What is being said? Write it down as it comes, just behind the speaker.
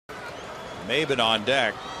Maben on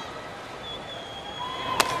deck.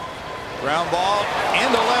 Ground ball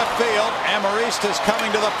into left field. Amarista's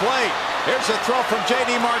coming to the plate. Here's a throw from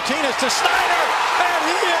J.D. Martinez to Snyder, and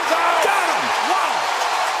he is out. Got him! Wow!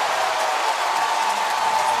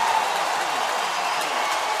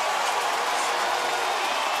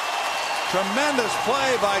 Tremendous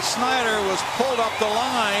play by Snyder. Was pulled up the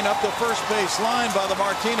line, up the first base line by the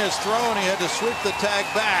Martinez throw, and he had to sweep the tag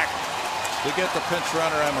back to get the pinch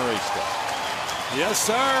runner Amarista. Yes,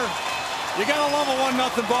 sir. You gotta love a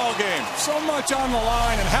 1-0 ball game. So much on the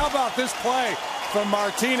line, and how about this play from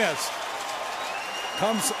Martinez?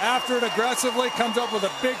 Comes after it aggressively, comes up with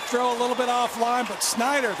a big throw, a little bit offline, but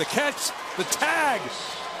Snyder, the catch, the tag,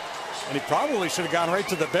 and he probably should have gone right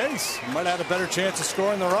to the base. He might have had a better chance of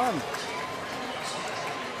scoring the run.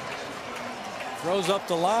 Throws up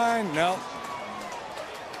the line. No.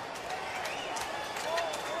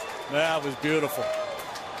 That was beautiful.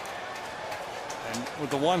 And with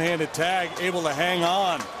the one-handed tag, able to hang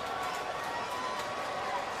on.